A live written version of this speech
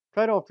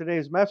Title of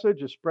today's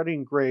message is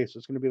Spreading Grace.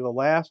 It's going to be the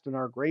last in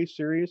our grace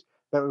series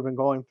that we've been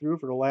going through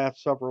for the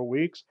last several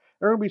weeks.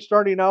 And we're going to be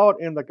starting out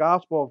in the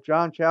Gospel of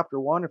John,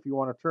 chapter 1, if you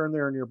want to turn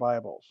there in your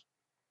Bibles.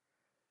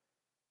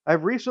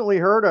 I've recently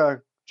heard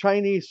a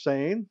Chinese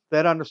saying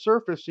that on the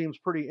surface seems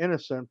pretty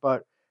innocent,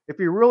 but if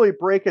you really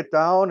break it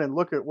down and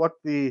look at what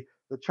the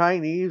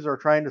Chinese are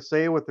trying to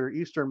say with their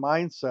Eastern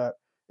mindset,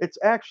 it's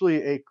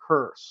actually a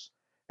curse.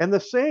 And the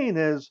saying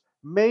is,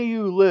 may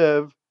you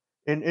live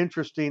in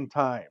interesting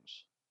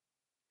times.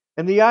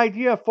 And the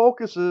idea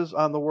focuses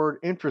on the word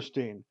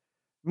interesting,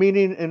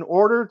 meaning in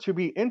order to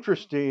be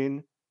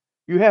interesting,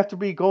 you have to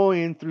be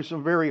going through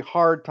some very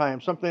hard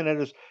times, something that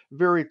is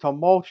very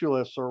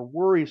tumultuous or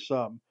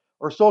worrisome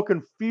or so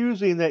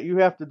confusing that you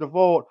have to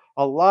devote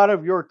a lot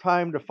of your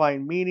time to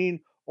find meaning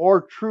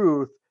or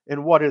truth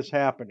in what is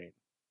happening.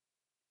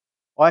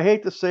 Well, I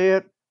hate to say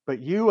it,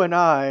 but you and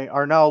I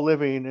are now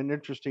living in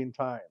interesting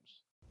times.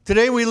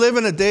 Today we live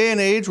in a day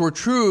and age where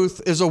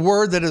truth is a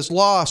word that has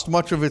lost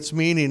much of its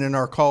meaning in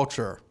our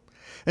culture.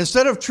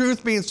 Instead of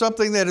truth being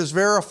something that is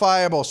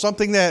verifiable,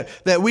 something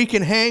that we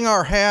can hang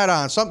our hat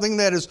on, something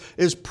that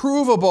is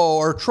provable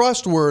or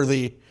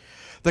trustworthy,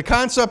 the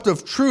concept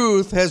of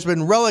truth has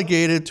been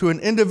relegated to an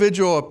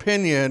individual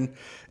opinion,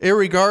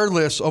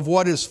 irregardless of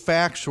what is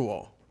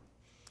factual.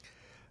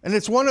 And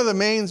it's one of the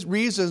main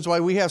reasons why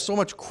we have so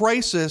much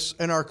crisis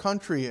in our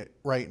country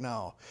right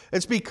now.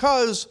 It's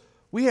because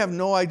we have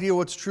no idea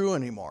what's true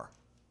anymore.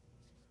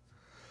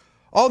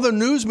 All the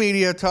news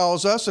media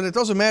tells us, and it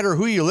doesn't matter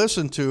who you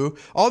listen to,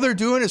 all they're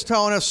doing is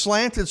telling us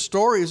slanted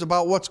stories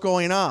about what's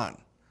going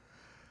on.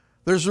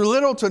 There's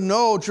little to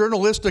no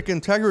journalistic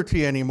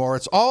integrity anymore.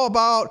 It's all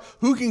about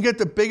who can get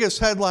the biggest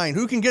headline,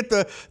 who can get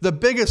the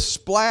biggest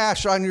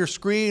splash on your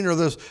screen or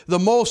the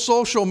most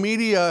social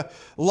media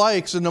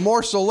likes. And the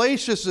more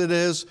salacious it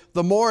is,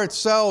 the more it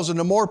sells and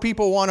the more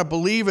people want to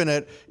believe in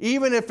it,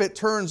 even if it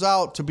turns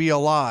out to be a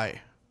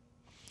lie.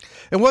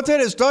 And what that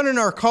has done in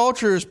our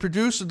culture is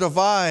produce a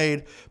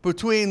divide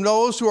between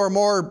those who are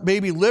more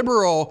maybe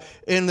liberal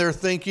in their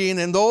thinking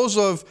and those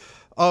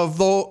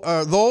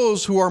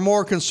those who are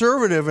more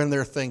conservative in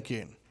their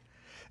thinking.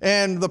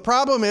 And the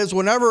problem is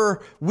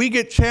whenever we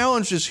get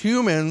challenged as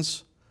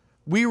humans,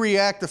 we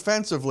react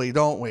defensively,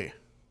 don't we?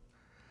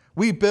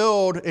 We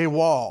build a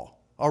wall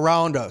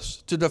around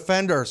us to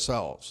defend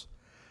ourselves.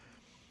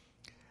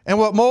 And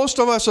what most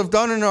of us have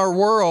done in our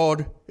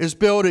world is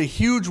build a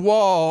huge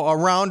wall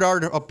around our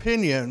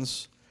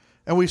opinions,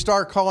 and we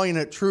start calling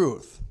it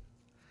truth.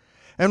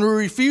 And we're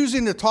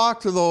refusing to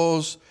talk to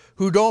those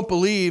who don't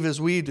believe as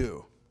we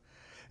do.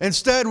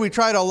 Instead, we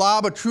try to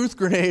lob a truth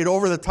grenade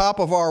over the top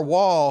of our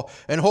wall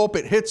and hope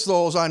it hits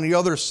those on the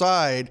other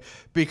side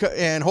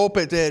and hope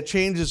it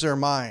changes their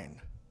mind.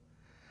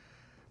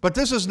 But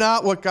this is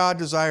not what God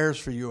desires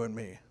for you and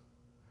me.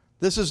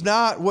 This is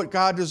not what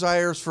God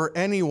desires for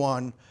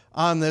anyone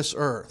on this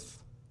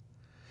earth.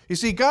 You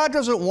see, God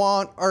doesn't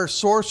want our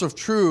source of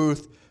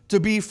truth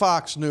to be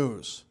Fox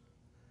News.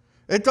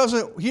 He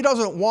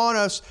doesn't want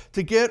us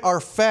to get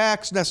our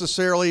facts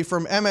necessarily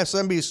from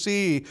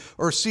MSNBC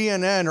or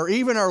CNN or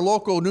even our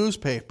local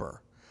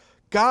newspaper.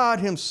 God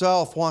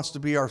himself wants to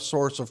be our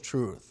source of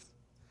truth.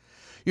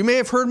 You may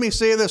have heard me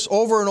say this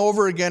over and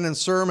over again in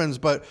sermons,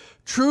 but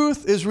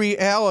truth is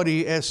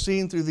reality as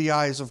seen through the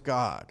eyes of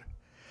God.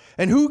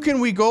 And who can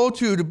we go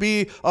to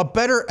be a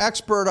better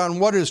expert on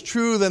what is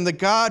true than the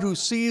God who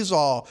sees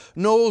all,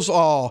 knows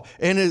all,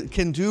 and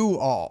can do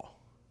all?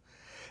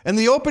 And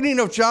the opening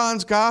of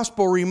John's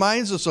gospel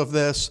reminds us of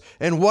this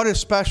and what is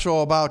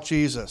special about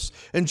Jesus.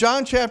 In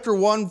John chapter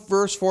 1,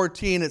 verse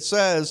 14, it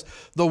says,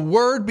 "The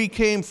Word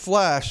became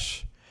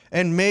flesh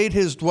and made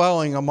his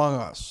dwelling among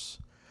us.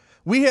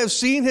 We have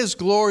seen his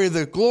glory,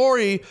 the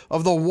glory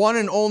of the one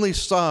and only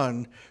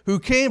Son, who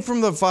came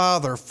from the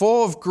Father,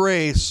 full of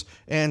grace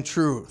and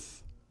truth."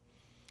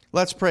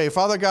 Let's pray.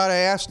 Father God, I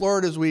ask,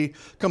 Lord, as we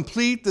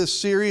complete this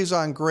series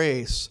on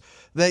grace,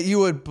 that you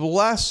would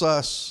bless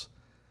us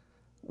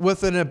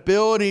with an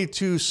ability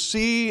to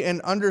see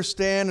and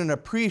understand and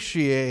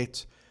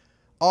appreciate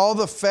all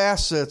the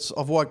facets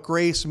of what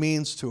grace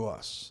means to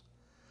us.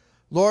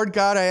 Lord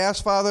God, I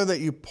ask, Father, that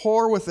you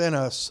pour within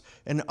us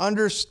an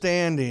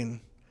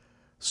understanding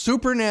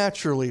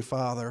supernaturally,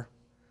 Father,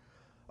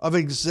 of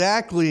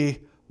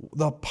exactly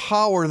the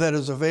power that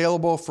is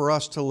available for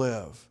us to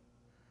live.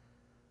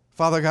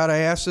 Father God, I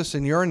ask this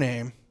in your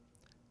name.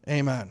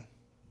 Amen.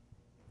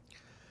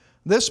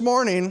 This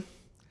morning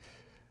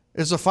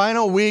is the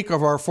final week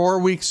of our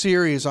 4-week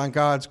series on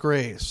God's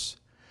grace.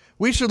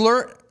 We should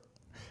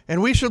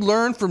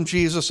learn from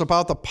Jesus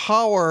about the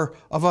power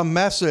of a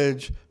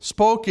message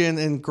spoken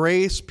in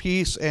grace,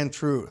 peace, and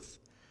truth.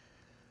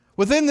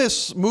 Within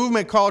this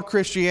movement called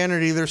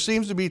Christianity, there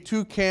seems to be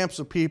two camps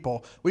of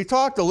people. We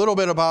talked a little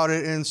bit about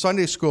it in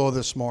Sunday school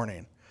this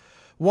morning.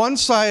 One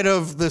side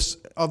of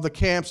the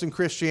camps in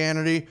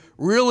Christianity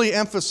really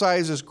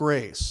emphasizes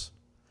grace.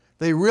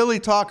 They really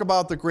talk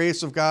about the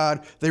grace of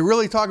God. They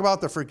really talk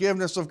about the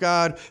forgiveness of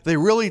God. They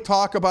really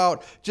talk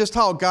about just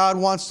how God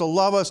wants to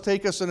love us,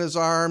 take us in his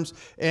arms,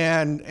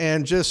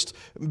 and just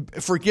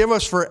forgive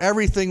us for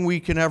everything we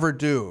can ever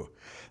do.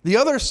 The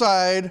other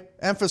side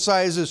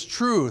emphasizes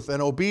truth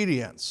and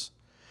obedience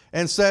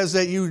and says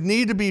that you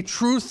need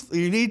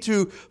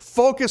to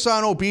focus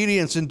on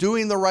obedience and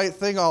doing the right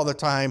thing all the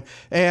time.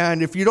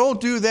 And if you don't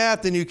do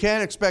that, then you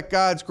can't expect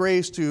God's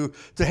grace to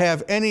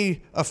have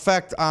any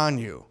effect on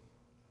you.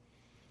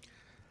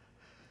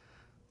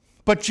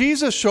 But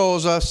Jesus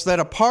shows us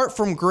that apart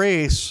from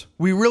grace,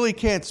 we really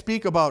can't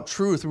speak about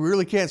truth. We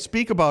really can't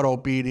speak about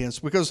obedience,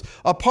 because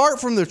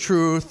apart from the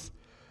truth,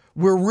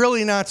 we're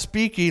really not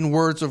speaking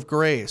words of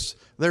grace.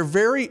 They're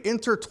very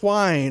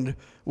intertwined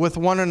with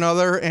one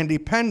another and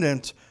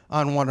dependent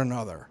on one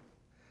another.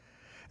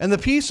 And the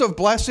peace of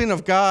blessing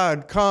of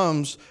God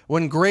comes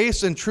when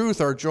grace and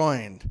truth are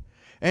joined.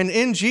 And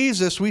in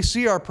Jesus, we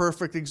see our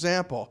perfect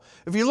example.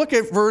 If you look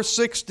at verse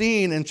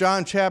 16 in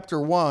John chapter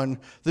 1,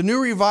 the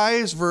New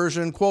Revised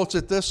Version quotes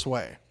it this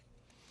way.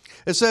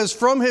 It says,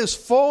 "From his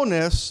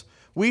fullness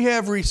we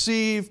have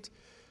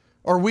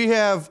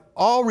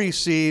all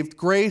received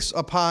grace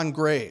upon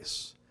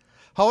grace."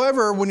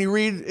 However, when you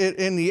read it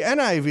in the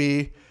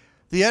NIV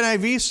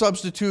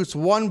substitutes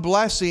one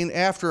blessing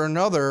after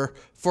another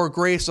for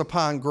grace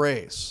upon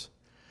grace.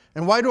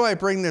 And why do I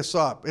bring this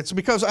up? It's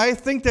because I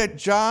think that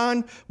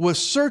John was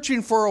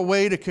searching for a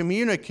way to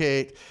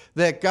communicate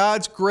that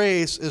God's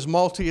grace is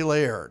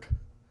multi-layered.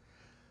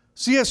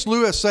 C.S.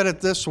 Lewis said it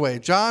this way: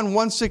 John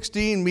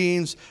 1:16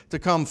 means to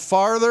come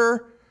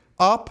farther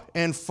up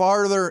and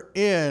farther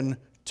in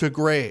to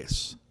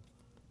grace.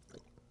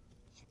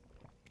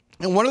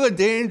 And one of the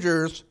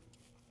dangers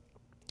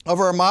of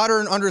our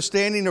modern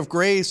understanding of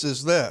grace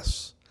is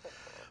this: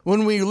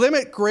 when we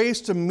limit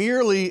grace to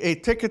merely a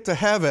ticket to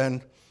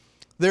heaven,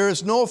 there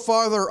is no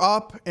farther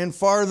up and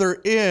farther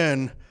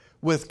in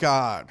with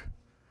God,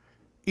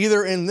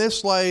 either in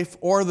this life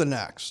or the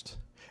next.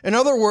 In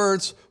other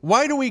words,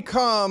 why do we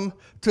come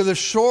to the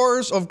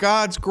shores of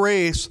God's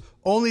grace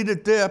only to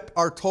dip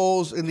our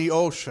toes in the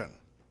ocean?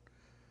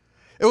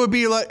 It would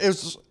be like,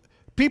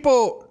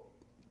 people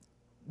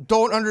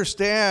don't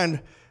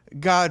understand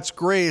God's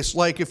grace.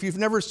 Like if you've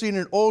never seen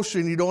an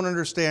ocean, you don't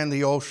understand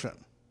the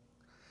ocean.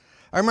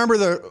 I remember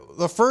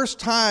the first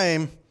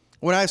time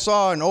when I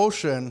saw an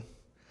ocean,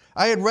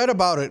 I had read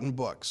about it in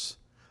books.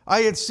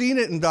 I had seen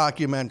it in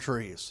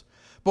documentaries.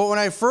 But when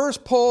I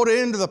first pulled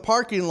into the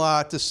parking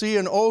lot to see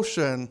an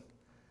ocean,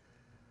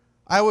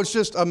 I was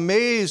just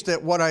amazed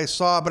at what I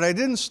saw, but I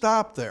didn't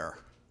stop there.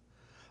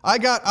 I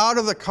got out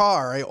of the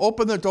car. I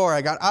opened the door.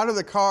 I got out of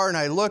the car and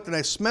I looked and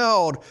I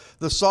smelled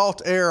the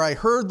salt air. I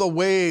heard the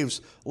waves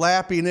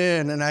lapping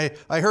in and I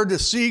heard the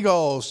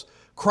seagulls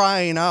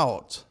crying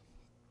out.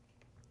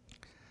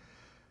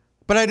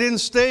 But I didn't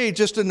stay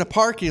just in the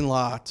parking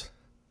lot.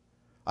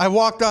 I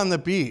walked on the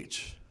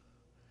beach,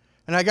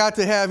 and I got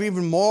to have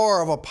even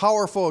more of a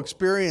powerful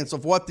experience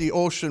of what the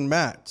ocean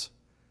meant.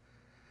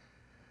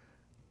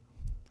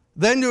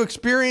 Then to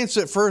experience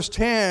it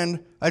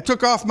firsthand, I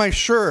took off my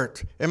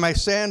shirt and my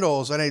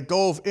sandals, and I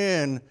dove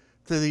in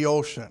to the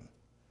ocean.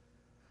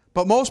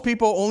 But most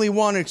people only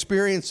want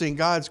experiencing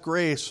God's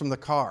grace from the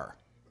car.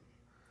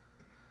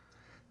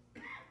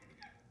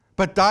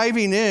 But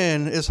diving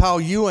in is how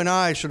you and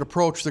I should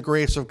approach the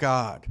grace of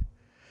God.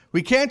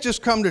 We can't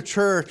just come to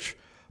church,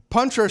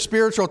 punch our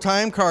spiritual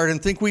time card,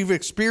 and think we've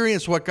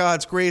experienced what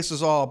God's grace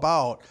is all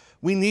about.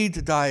 We need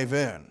to dive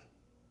in.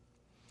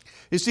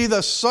 You see,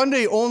 the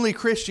Sunday-only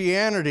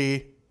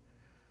Christianity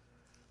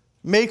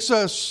makes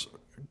us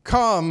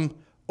come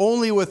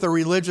only with a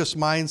religious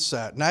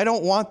mindset, and I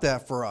don't want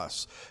that for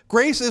us.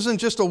 Grace isn't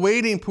just a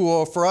wading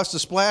pool for us to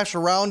splash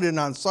around in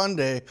on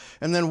Sunday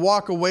and then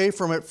walk away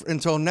from it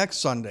until next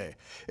Sunday.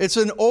 It's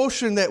an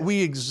ocean that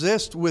we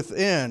exist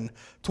within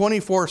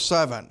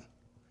 24/7.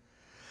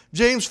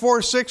 James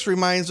 4:6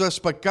 reminds us,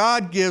 but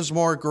God gives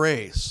more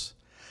grace.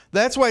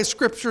 That's why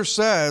Scripture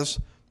says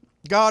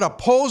God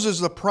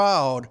opposes the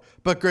proud,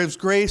 but gives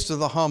grace to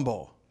the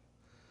humble.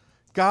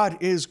 God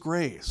is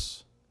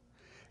grace.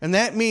 And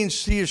that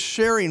means He is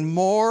sharing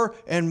more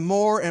and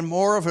more and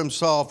more of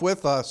Himself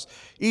with us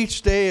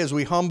each day as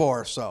we humble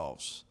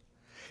ourselves.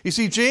 You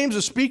see, James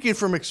is speaking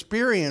from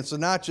experience and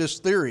not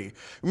just theory.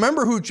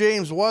 Remember who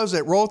James was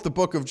that wrote the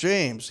book of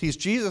James. He's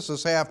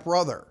Jesus'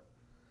 half-brother.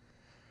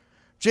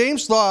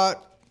 James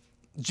thought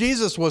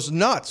Jesus was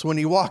nuts when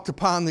He walked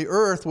upon the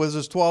earth with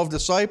His 12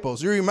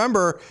 disciples. You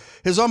remember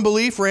his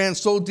unbelief ran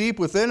so deep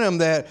within him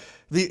that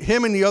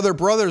him and the other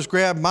brothers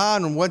grabbed him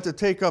on and went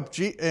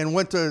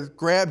to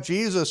grab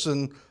Jesus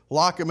and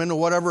lock him into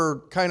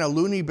whatever kind of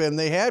loony bin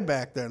they had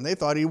back then. They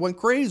thought he went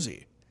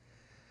crazy.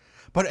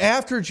 But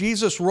after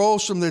Jesus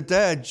rose from the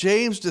dead,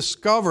 James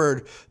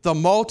discovered the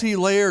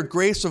multi-layered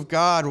grace of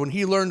God when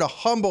he learned to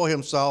humble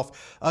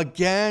himself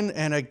again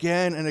and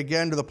again and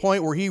again to the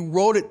point where he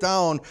wrote it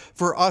down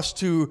for us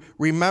to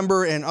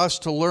remember and us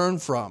to learn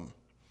from.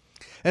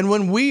 And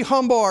when we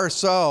humble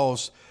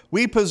ourselves,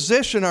 we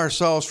position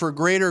ourselves for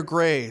greater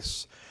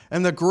grace.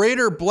 and the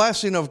greater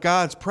blessing of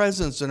God's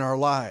presence in our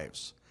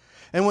lives.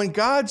 And when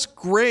God's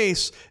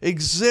grace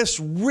exists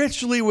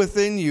richly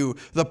within you,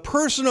 the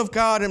person of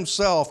God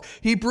himself,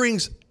 he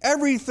brings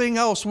everything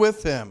else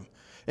with him,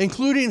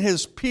 including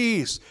his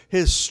peace,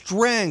 his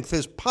strength,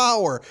 his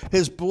power,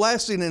 his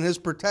blessing and his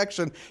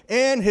protection,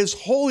 and his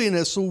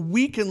holiness so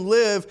we can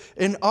live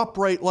an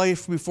upright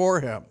life before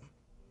him.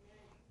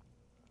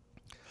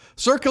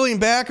 Circling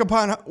back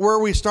upon where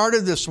we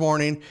started this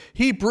morning,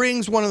 he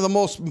brings one of the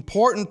most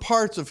important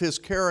parts of his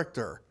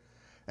character,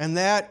 and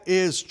that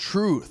is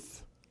truth.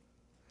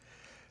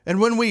 And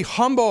when we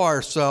humble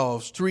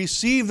ourselves to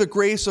receive the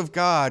grace of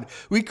God,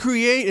 we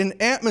create an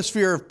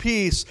atmosphere of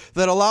peace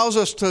that allows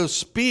us to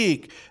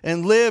speak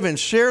and live and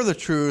share the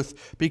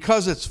truth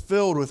because it's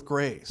filled with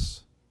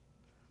grace.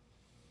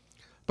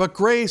 But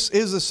grace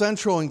is the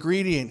central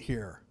ingredient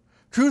here.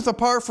 Truth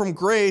apart from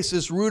grace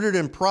is rooted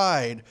in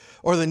pride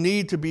or the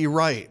need to be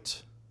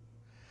right.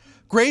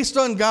 Grace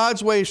done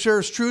God's way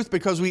shares truth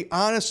because we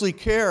honestly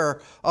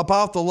care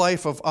about the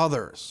life of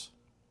others.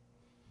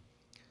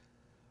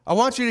 I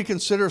want you to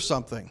consider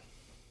something.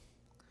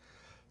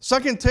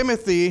 2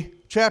 Timothy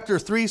chapter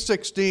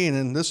 3:16,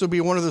 and this will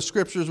be one of the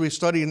scriptures we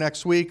study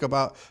next week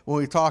about when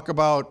we talk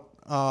about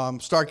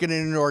start getting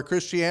into our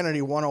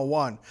Christianity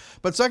 101.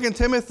 But 2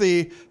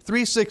 Timothy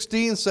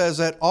 3:16 says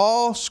that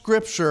all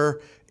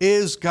scripture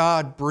is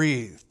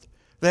God-breathed.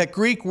 That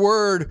Greek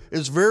word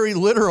is very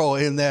literal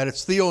in that.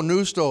 It's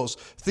theopneustos.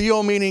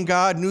 Theo meaning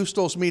God,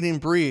 pneustos meaning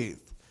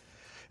breathed.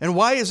 And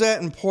why is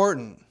that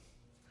important?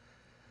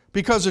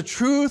 Because the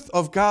truth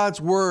of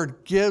God's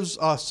word gives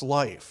us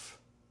life.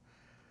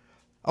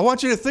 I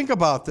want you to think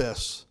about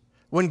this.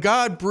 When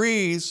God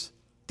breathes,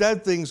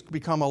 dead things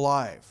become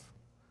alive.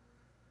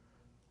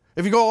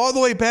 If you go all the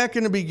way back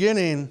in the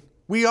beginning,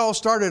 we all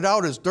started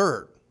out as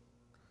dirt.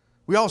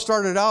 We all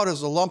started out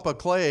as a lump of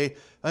clay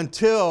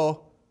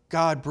until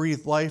God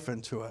breathed life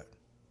into it.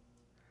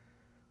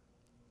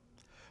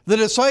 The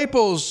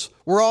disciples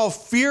were all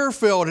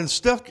fear-filled and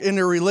stuck in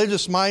their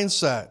religious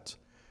mindset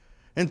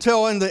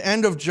until in the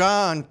end of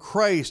John,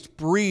 Christ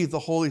breathed the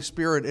Holy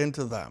Spirit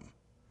into them.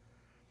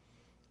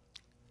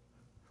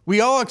 We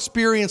all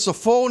experience the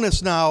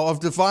fullness now of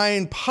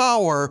divine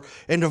power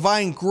and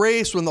divine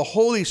grace when the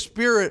Holy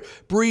Spirit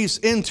breathes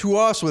into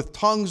us with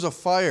tongues of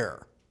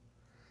fire.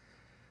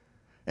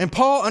 And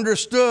Paul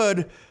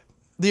understood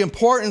the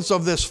importance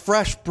of this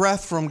fresh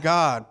breath from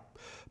God.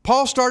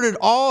 Paul started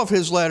all of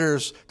his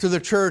letters to the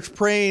church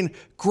praying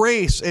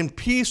grace and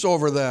peace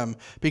over them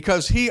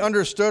because he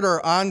understood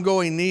our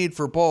ongoing need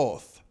for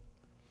both.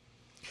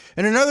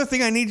 And another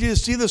thing I need you to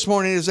see this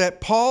morning is that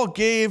Paul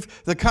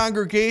gave the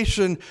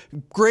congregation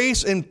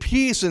grace and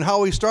peace in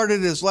how he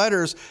started his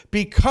letters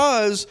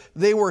because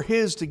they were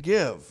his to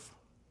give.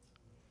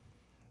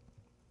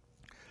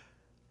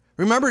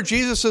 Remember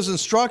Jesus'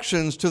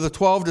 instructions to the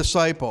 12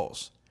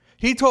 disciples.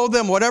 He told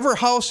them, whatever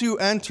house you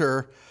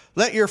enter,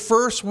 let your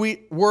first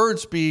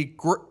words be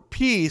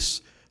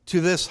peace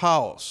to this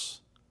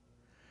house.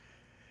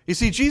 You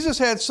see, Jesus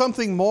had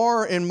something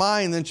more in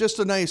mind than just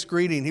a nice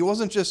greeting. He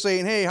wasn't just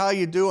saying, hey, how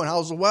you doing?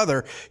 How's the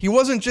weather? He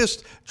wasn't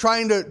just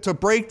trying to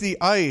break the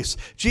ice.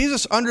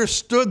 Jesus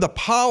understood the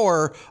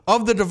power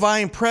of the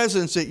divine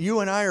presence that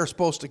you and I are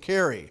supposed to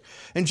carry.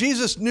 And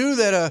Jesus knew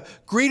that a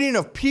greeting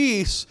of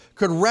peace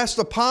could rest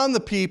upon the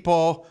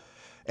people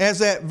as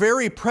that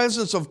very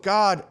presence of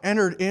God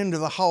entered into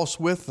the house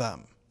with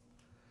them.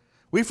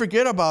 We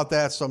forget about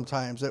that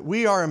sometimes, that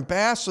we are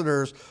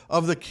ambassadors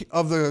of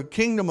the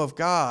kingdom of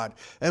God.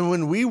 And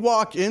when we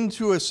walk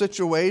into a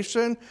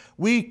situation,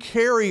 we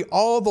carry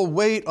all the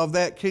weight of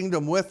that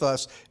kingdom with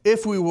us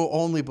if we will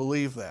only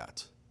believe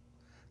that.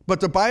 But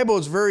the Bible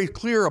is very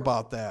clear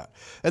about that.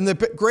 And the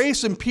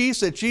grace and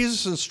peace that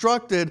Jesus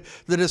instructed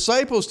the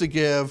disciples to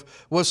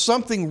give was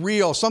something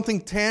real,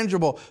 something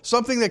tangible,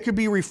 something that could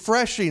be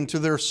refreshing to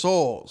their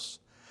souls.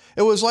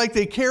 It was like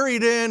they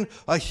carried in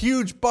a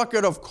huge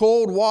bucket of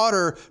cold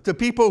water to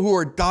people who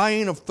are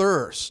dying of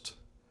thirst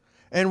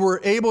and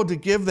were able to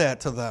give that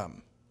to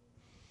them.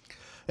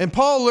 And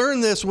Paul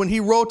learned this when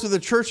he wrote to the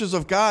churches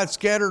of God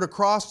scattered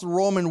across the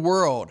Roman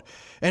world.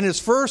 And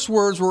his first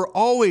words were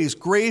always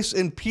grace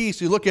and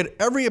peace. You look at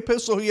every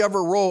epistle he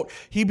ever wrote,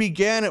 he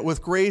began it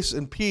with grace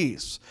and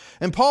peace.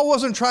 And Paul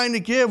wasn't trying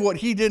to give what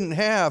he didn't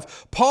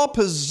have. Paul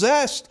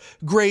possessed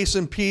grace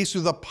and peace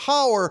through the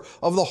power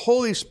of the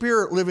Holy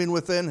Spirit living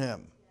within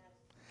him.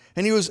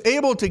 And he was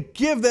able to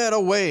give that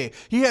away.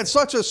 He had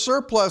such a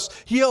surplus,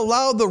 he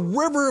allowed the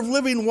river of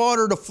living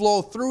water to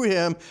flow through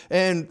him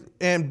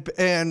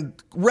and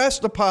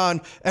rest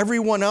upon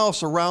everyone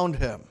else around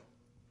him.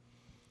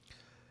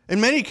 In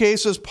many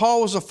cases,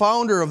 Paul was a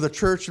founder of the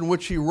church in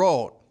which he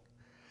wrote.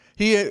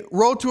 He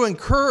wrote to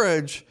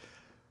encourage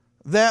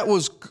that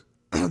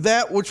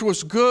which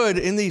was good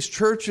in these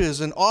churches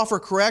and offer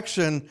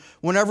correction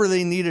whenever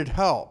they needed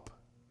help.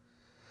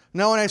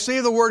 Now, when I say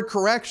the word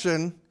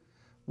correction,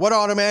 what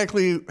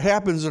automatically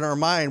happens in our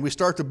mind? We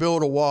start to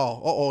build a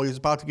wall. Uh-oh, he's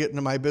about to get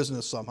into my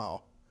business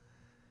somehow.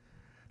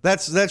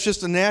 That's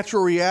just a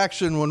natural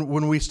reaction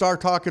when we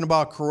start talking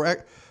about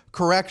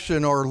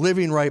correction or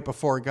living right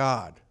before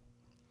God.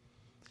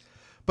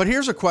 But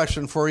here's a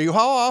question for you.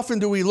 How often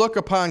do we look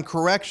upon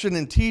correction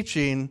and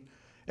teaching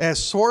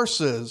as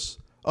sources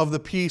of the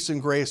peace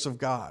and grace of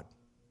God?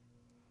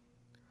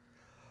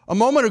 A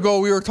moment ago,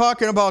 we were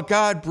talking about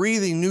God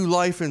breathing new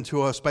life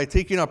into us by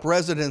taking up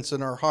residence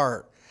in our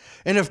heart.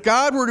 And if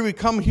God were to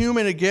become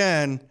human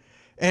again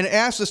and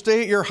ask to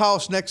stay at your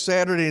house next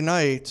Saturday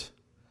night,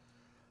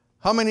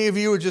 how many of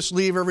you would just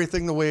leave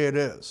everything the way it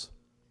is?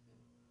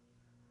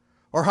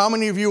 Or how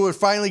many of you would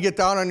finally get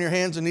down on your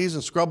hands and knees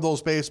and scrub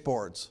those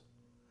baseboards?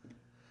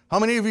 How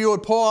many of you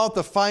would pull out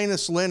the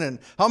finest linen?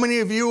 How many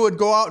of you would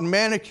go out and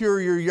manicure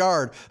your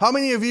yard? How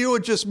many of you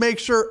would just make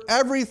sure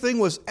everything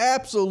was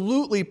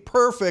absolutely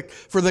perfect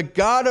for the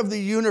God of the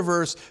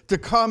universe to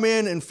come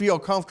in and feel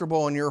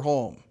comfortable in your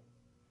home?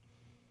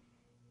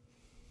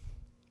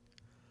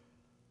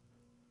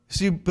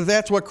 See, but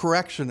that's what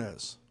correction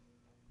is.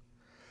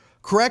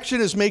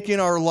 Correction is making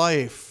our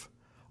life,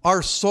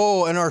 our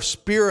soul, and our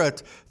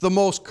spirit the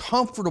most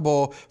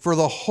comfortable for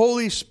the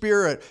Holy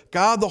Spirit,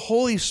 God the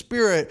Holy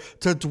Spirit,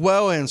 to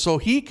dwell in. So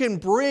He can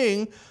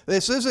bring,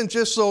 this isn't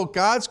just so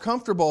God's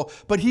comfortable,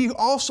 but He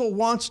also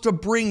wants to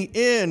bring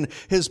in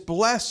His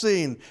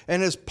blessing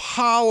and His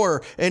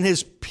power and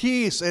His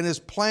peace and His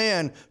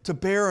plan to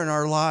bear in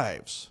our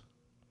lives.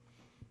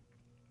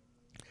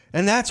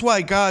 And that's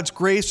why God's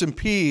grace and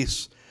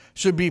peace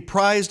should be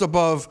prized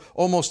above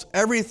almost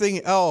everything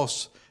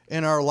else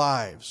in our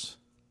lives.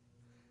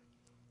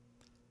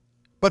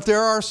 But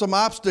there are some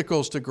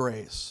obstacles to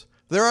grace.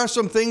 There are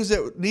some things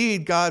that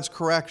need God's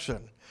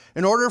correction.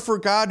 In order for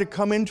God to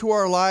come into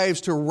our lives,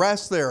 to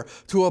rest there,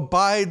 to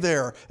abide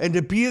there, and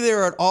to be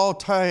there at all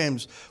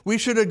times, we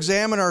should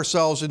examine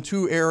ourselves in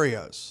two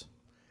areas.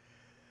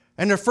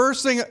 And the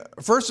first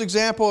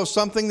example of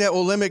something that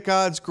will limit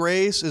God's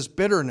grace is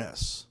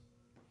bitterness.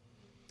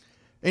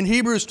 In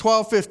Hebrews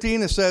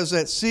 12:15 it says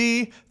that,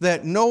 "See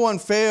that no one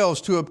fails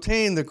to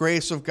obtain the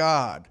grace of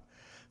God,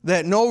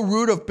 that no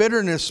root of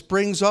bitterness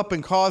springs up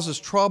and causes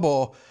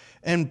trouble,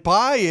 and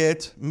by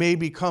it may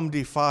become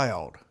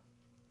defiled."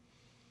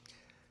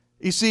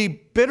 You see,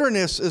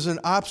 bitterness is an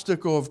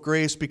obstacle of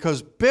grace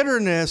because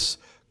bitterness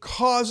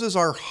causes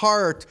our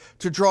heart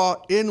to draw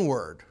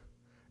inward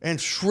and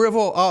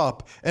shrivel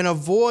up and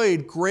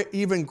avoid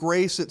even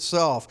grace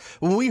itself.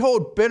 When we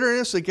hold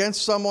bitterness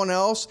against someone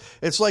else,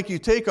 it's like you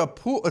take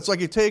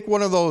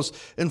one of those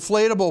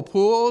inflatable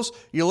pools,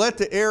 you let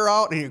the air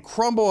out and you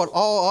crumble it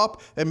all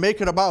up and make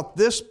it about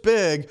this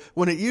big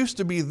when it used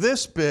to be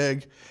this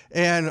big,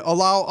 and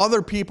allow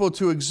other people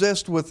to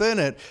exist within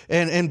it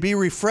and be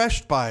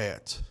refreshed by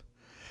it.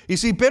 You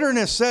see,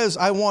 bitterness says,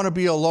 I want to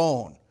be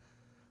alone.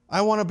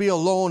 I want to be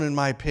alone in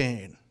my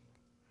pain.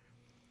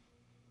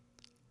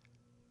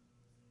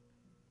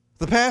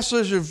 The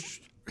passage of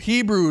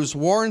Hebrews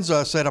warns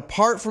us that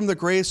apart from the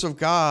grace of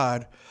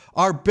God,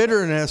 our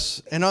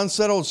bitterness and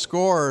unsettled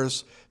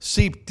scores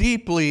seep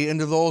deeply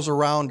into those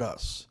around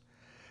us.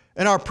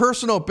 And our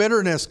personal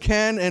bitterness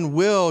can and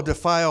will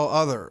defile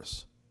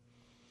others.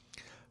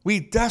 We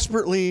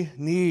desperately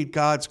need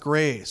God's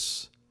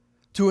grace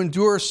to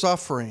endure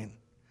suffering,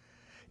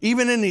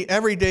 even in the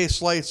everyday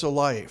slights of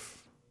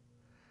life.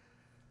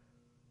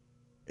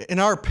 In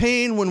our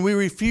pain, when we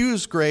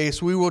refuse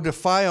grace, we will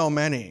defile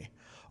many.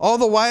 All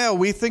the while,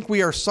 we think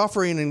we are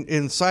suffering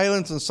in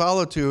silence and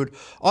solitude,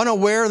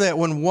 unaware that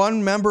when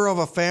one member of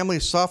a family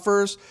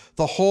suffers,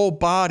 the whole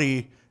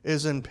body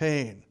is in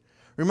pain.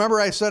 Remember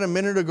I said a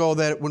minute ago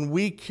that when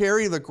we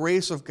carry the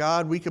grace of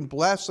God, we can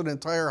bless an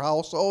entire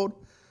household?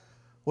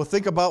 Well,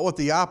 think about what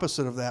the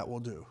opposite of that will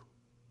do.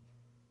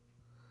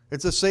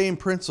 It's the same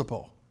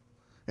principle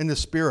in the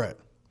Spirit.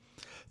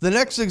 The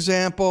next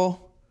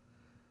example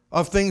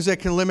of things that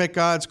can limit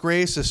God's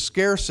grace is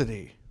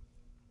scarcity.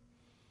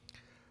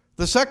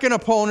 The second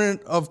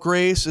opponent of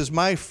grace is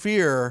my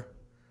fear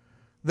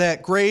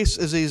that grace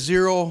is a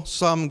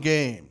zero-sum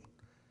game.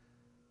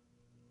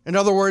 In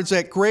other words,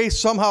 that grace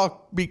somehow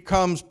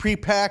becomes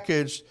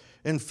prepackaged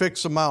in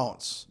fixed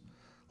amounts.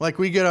 Like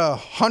we get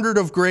 100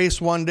 of grace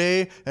one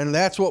day, and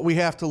that's what we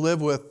have to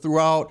live with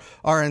throughout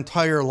our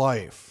entire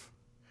life.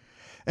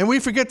 And we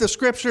forget the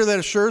scripture that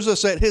assures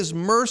us that His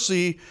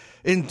mercy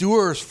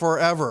endures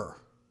forever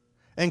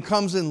and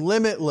comes in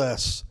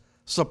limitless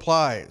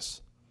supplies.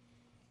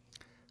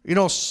 You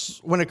know,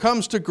 when it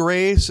comes to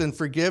grace and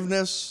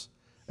forgiveness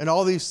and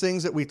all these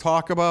things that we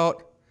talk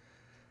about,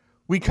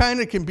 we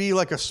kind of can be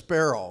like a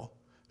sparrow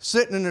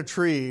sitting in a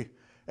tree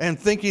and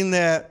thinking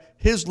that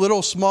his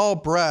little small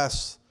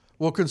breaths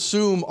will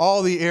consume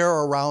all the air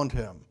around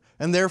him,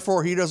 and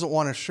therefore he doesn't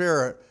want to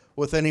share it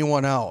with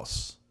anyone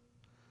else.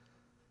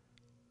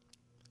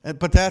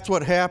 But that's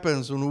what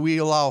happens when we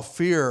allow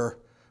fear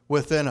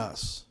within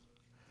us.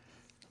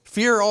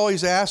 Fear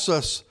always asks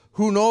us,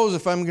 who knows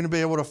if I'm going to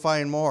be able to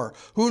find more?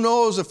 Who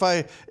knows if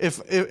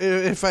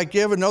I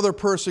give another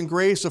person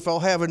grace, if I'll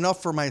have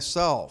enough for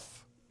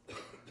myself?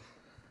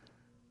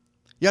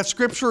 Yet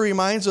Scripture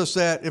reminds us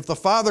that if the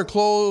Father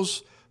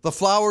clothes the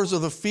flowers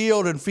of the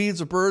field and feeds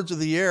the birds of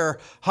the air,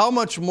 how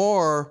much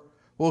more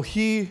will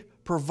He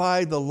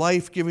provide the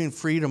life-giving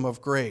freedom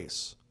of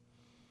grace.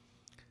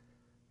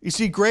 You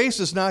see, grace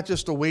is not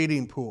just a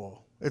wading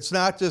pool. It's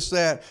not just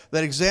that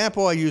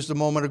example I used a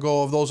moment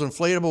ago of those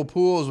inflatable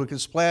pools we can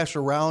splash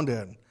around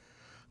in.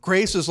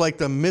 Grace is like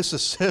the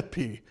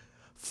Mississippi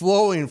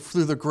flowing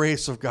through the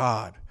grace of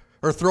God,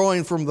 or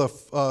throwing from the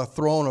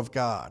throne of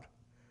God.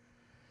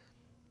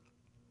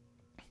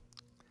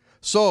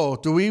 So,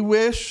 do we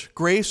wish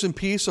grace and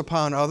peace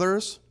upon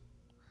others?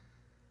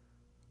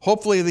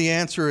 Hopefully the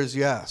answer is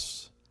yes.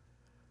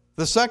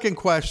 The second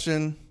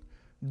question,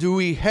 do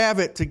we have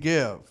it to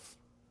give?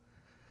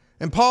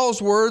 And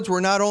Paul's words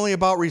were not only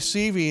about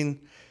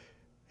receiving,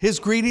 his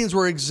greetings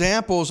were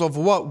examples of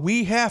what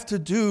we have to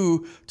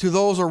do to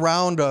those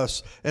around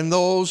us and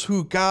those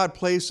who God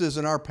places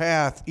in our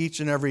path each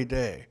and every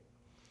day.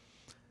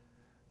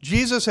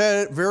 Jesus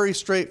had it very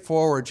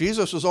straightforward.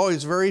 Jesus was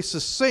always very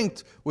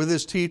succinct with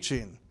his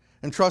teaching.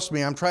 And trust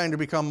me, I'm trying to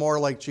become more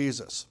like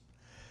Jesus.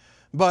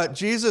 But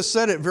Jesus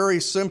said it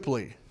very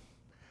simply.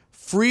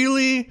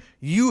 Freely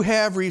you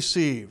have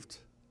received,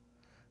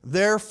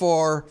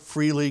 therefore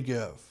freely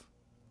give.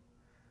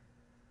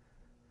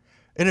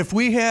 And if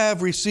we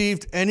have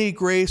received any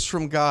grace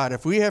from God,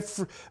 if we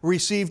have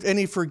received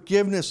any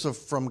forgiveness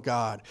from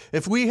God,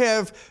 if we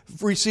have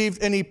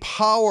received any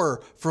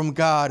power from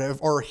God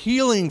or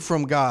healing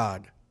from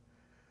God,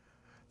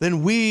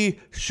 then we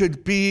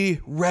should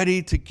be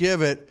ready to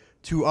give it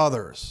to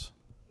others.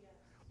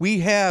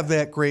 We have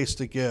that grace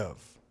to give.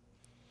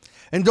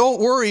 And don't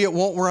worry, it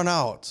won't run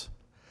out.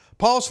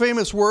 Paul's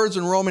famous words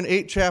in Romans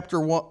 8,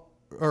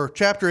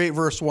 chapter 8,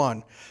 verse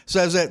 1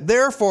 says that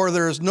therefore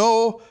there is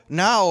now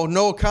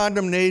no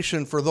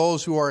condemnation for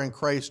those who are in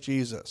Christ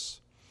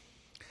Jesus.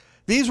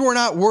 These were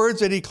not words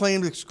that he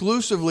claimed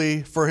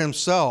exclusively for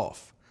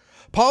himself.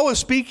 Paul was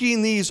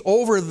speaking these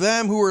over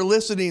them who were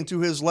listening to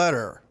his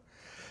letter.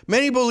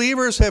 Many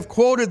believers have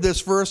quoted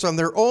this verse on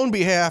their own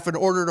behalf in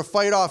order to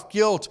fight off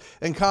guilt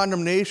and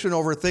condemnation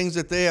over things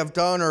that they have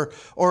done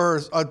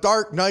or a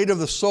dark night of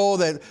the soul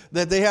that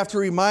they have to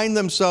remind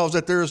themselves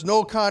that there is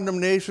no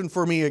condemnation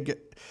for me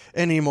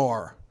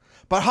anymore.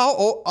 But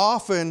how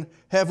often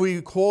have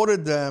we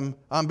quoted them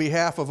on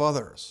behalf of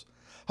others?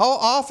 How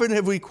often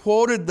have we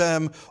quoted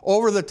them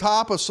over the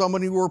top of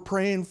somebody we're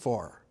praying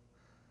for?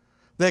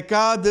 That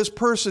God, this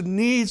person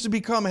needs to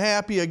become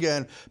happy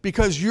again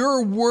because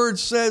your word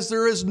says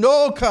there is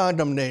no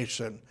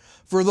condemnation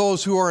for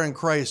those who are in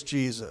Christ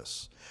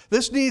Jesus.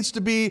 This needs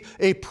to be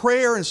a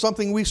prayer and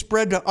something we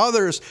spread to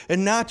others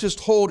and not just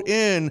hold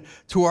in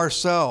to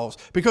ourselves.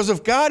 Because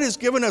if God has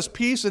given us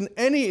peace in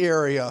any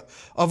area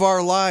of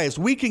our lives,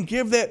 we can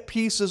give that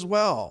peace as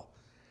well.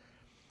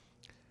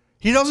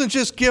 He doesn't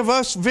just give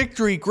us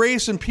victory,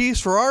 grace, and peace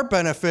for our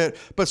benefit,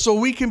 but so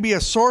we can be a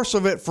source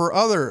of it for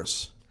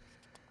others.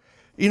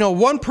 You know,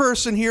 one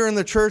person here in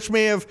the church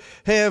may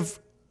have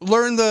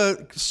learned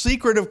the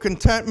secret of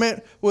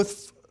contentment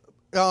with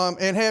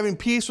and having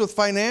peace with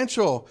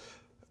financial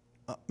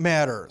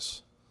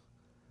matters.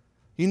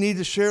 You need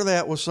to share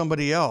that with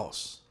somebody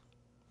else.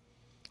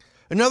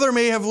 Another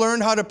may have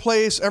learned how to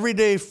place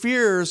everyday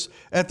fears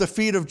at the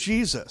feet of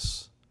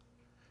Jesus.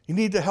 You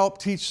need to help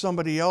teach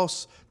somebody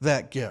else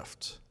that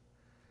gift.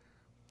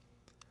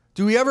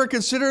 Do we ever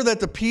consider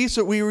that the peace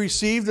that we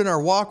received in our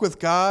walk with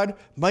God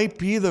might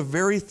be the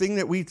very thing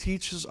that we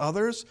teach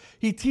others?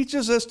 He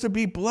teaches us to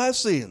be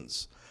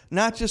blessings,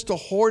 not just to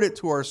hoard it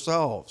to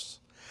ourselves.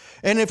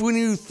 And when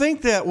you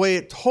think that way,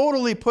 it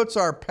totally puts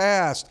our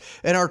past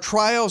and our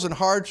trials and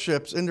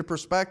hardships into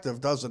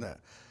perspective, doesn't it?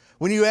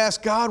 When you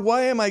ask God,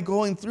 why am I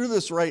going through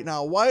this right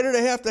now? Why did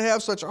I have to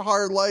have such a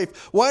hard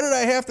life? Why did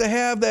I have to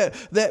have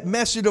that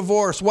messy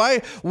divorce? Why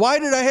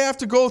did I have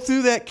to go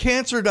through that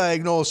cancer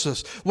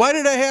diagnosis? Why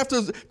did I have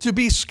to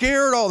be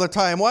scared all the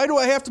time? Why do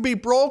I have to be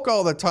broke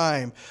all the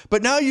time?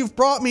 But now you've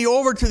brought me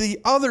over to the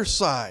other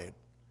side.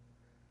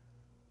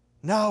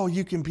 Now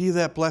you can be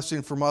that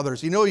blessing from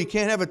others. You know, you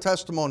can't have a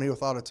testimony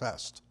without a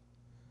test.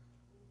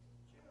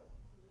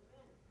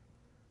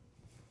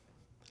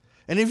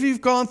 And if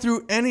you've gone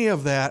through any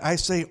of that, I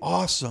say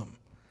awesome.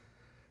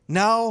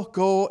 Now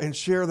go and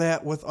share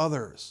that with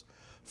others.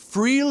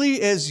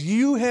 Freely as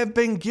you have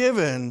been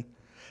given,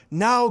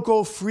 now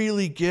go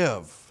freely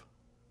give.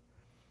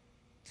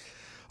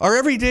 Our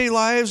everyday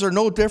lives are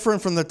no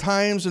different from the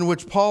times in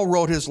which Paul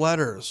wrote his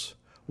letters.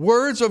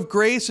 Words of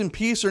grace and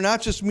peace are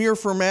not just mere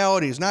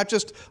formalities, not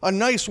just a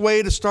nice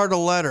way to start a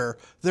letter.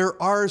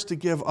 They're ours to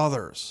give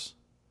others.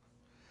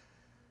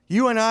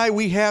 You and I,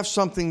 we have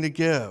something to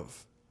give.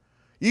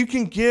 You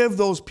can give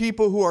those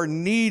people who are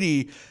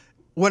needy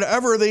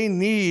whatever they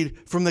need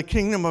from the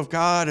kingdom of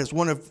God as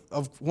one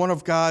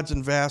of God's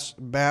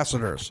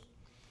ambassadors.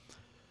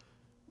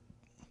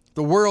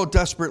 The world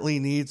desperately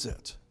needs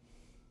it.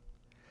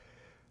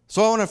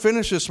 So I want to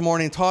finish this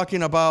morning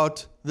talking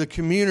about the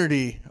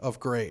community of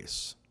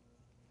grace.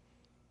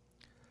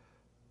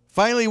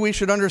 Finally, we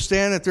should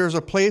understand that there's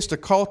a place to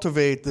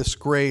cultivate this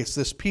grace,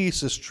 this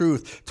peace, this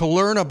truth, to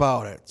learn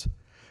about it.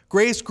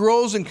 Grace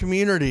grows in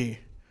community,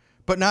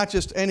 but not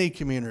just any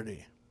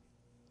community.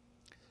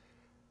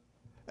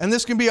 And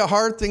this can be a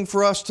hard thing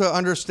for us to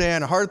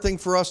understand, a hard thing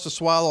for us to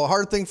swallow, a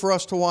hard thing for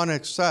us to want to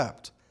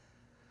accept.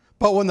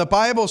 But when the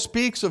Bible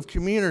speaks of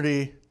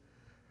community,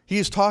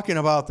 he's talking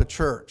about the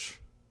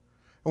church.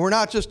 And we're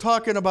not just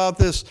talking about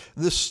this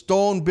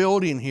stone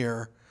building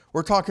here.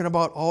 We're talking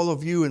about all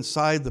of you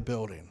inside the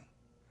building.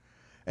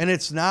 And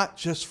it's not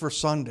just for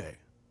Sunday.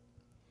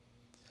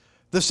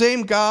 The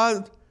same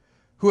God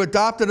who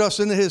adopted us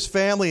into his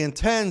family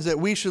intends that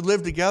we should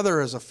live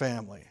together as a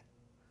family.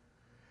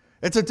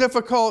 It's a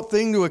difficult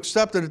thing to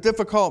accept and a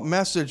difficult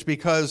message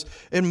because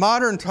in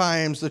modern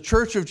times, the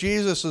Church of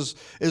Jesus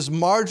is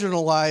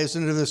marginalized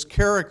into this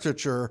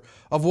caricature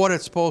of what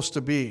it's supposed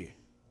to be.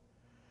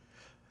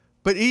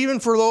 But even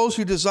for those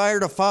who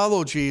desire to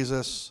follow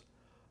Jesus,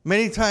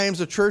 many times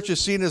the church is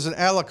seen as an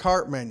a la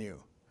carte menu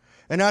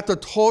and not the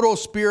total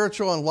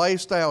spiritual and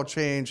lifestyle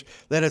change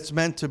that it's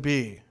meant to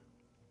be.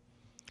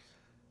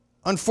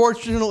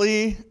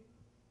 Unfortunately,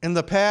 in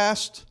the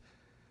past,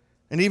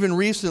 and even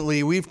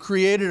recently, we've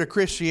created a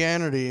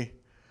Christianity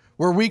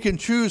where we can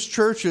choose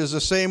churches the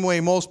same way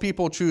most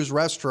people choose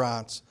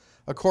restaurants,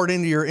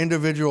 according to your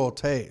individual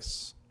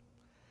tastes.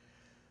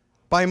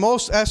 By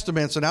most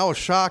estimates, and I was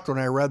shocked when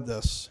I read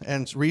this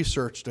and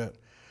researched it,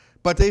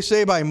 but they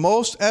say by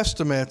most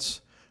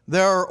estimates,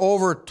 there are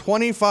over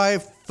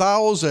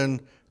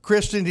 25,000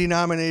 Christian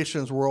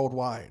denominations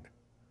worldwide.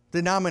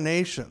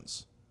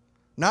 Denominations.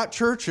 Not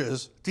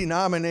churches,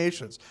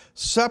 denominations.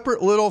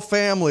 Separate little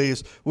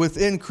families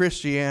within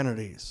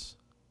Christianities.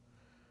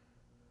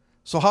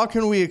 So how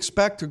can we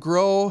expect to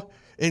grow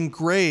in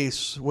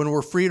grace when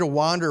we're free to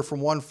wander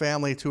from one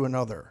family to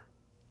another?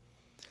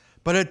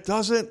 But it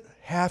doesn't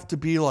have to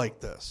be like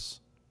this.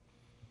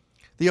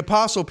 The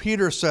Apostle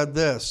Peter said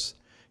this.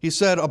 He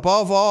said,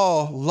 above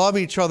all, love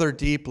each other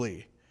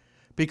deeply,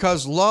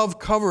 because love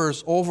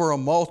covers over a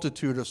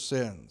multitude of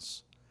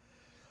sins.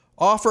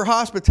 Offer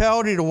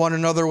hospitality to one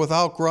another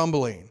without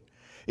grumbling.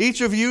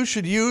 Each of you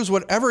should use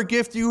whatever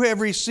gift you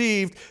have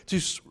received to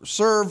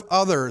serve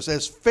others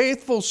as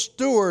faithful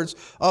stewards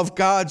of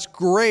God's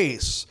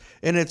grace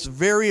in its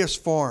various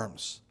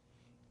forms.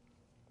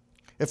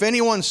 If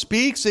anyone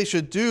speaks, they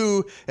should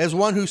do as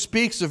one who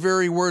speaks the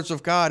very words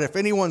of God. If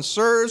anyone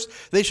serves,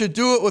 they should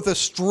do it with the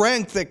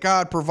strength that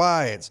God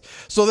provides,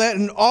 so that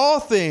in all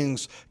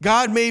things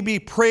God may be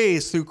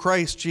praised through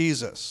Christ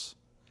Jesus.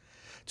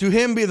 To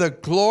him be the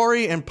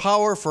glory and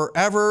power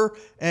forever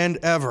and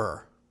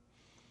ever.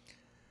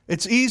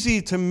 It's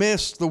easy to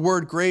miss the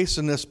word grace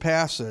in this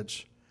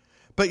passage,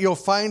 but you'll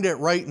find it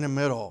right in the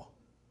middle,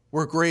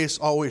 where grace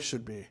always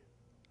should be.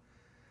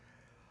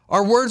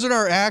 Our words and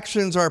our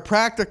actions are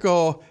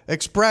practical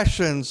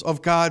expressions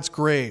of God's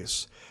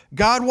grace.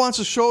 God wants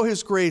to show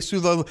his grace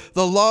through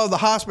the love, the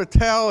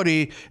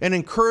hospitality, and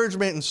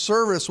encouragement and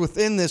service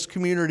within this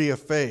community of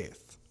faith.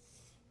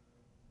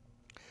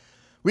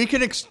 We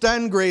can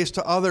extend grace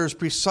to others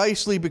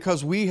precisely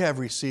because we have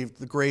received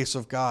the grace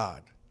of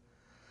God.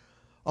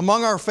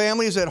 Among our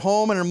families at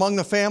home and among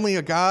the family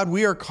of God,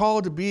 we are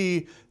called to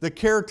be the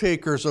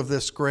caretakers of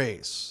this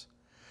grace.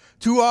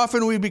 Too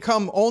often we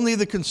become only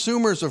the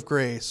consumers of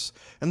grace,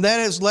 and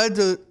that has led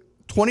to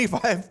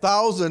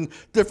 25,000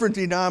 different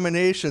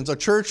denominations, a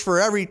church for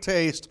every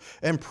taste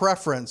and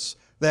preference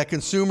that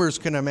consumers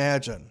can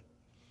imagine.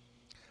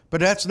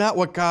 But that's not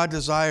what God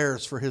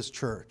desires for his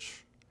church.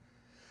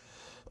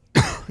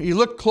 You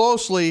look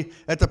closely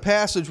at the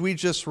passage we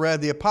just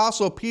read. The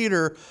Apostle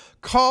Peter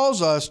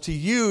calls us to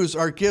use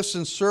our gifts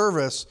and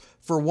service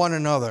for one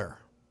another.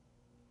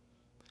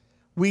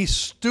 We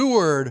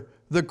steward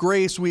the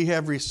grace we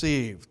have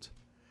received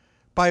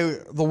by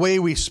the way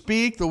we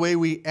speak, the way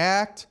we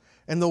act,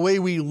 and the way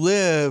we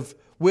live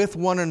with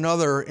one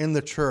another in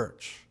the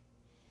church.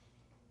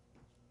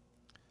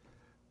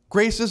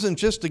 Grace isn't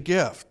just a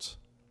gift.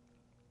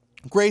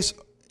 Grace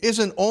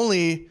isn't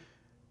only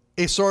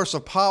a source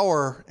of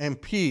power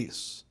and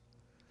peace.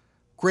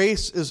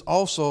 Grace is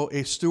also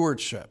a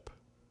stewardship.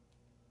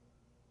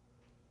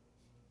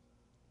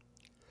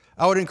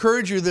 I would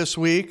encourage you this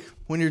week,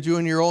 when you're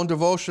doing your own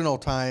devotional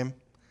time,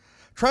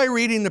 try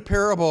reading the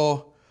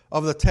parable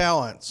of the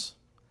talents.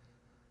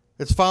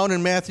 It's found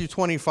in Matthew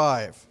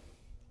 25.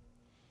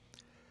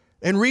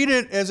 And read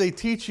it as a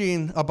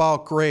teaching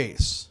about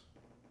grace.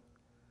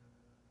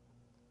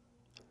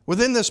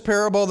 Within this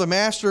parable, the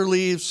master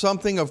leaves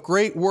something of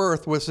great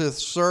worth with his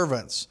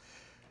servants.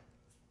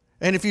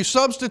 And if you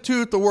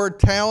substitute the word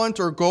talent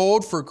or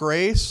gold for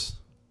grace,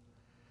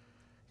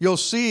 you'll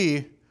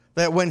see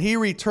that when he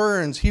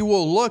returns, he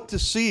will look to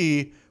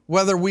see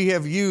whether we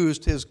have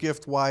used his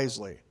gift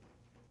wisely.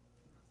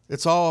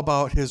 It's all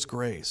about his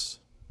grace.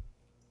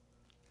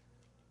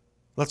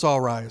 Let's all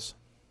rise.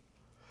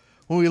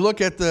 When we look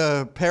at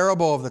the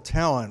parable of the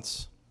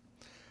talents,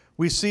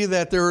 we see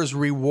that there is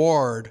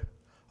reward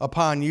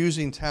upon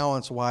using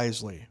talents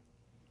wisely.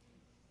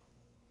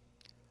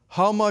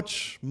 How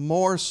much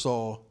more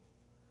so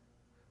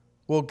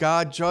will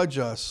God judge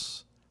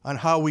us on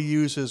how we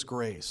use his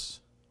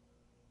grace?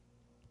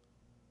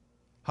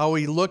 How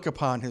we look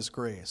upon his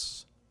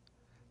grace?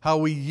 How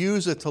we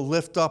use it to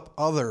lift up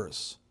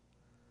others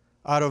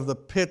out of the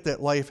pit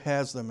that life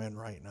has them in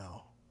right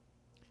now.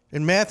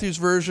 In Matthew's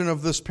version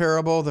of this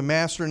parable, the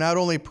master not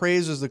only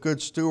praises the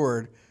good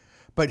steward,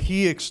 but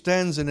he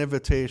extends an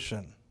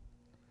invitation.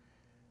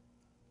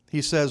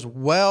 He says,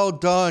 "Well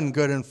done,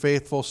 good and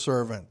faithful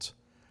servant.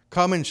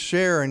 Come and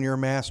share in your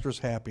master's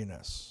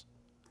happiness."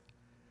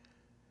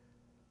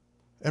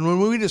 And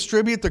when we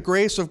distribute the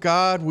grace of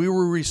God, we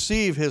will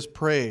receive his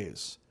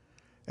praise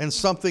and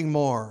something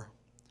more,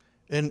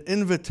 an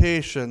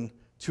invitation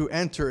to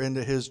enter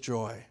into his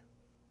joy.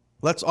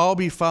 Let's all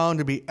be found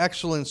to be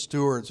excellent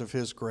stewards of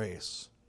his grace.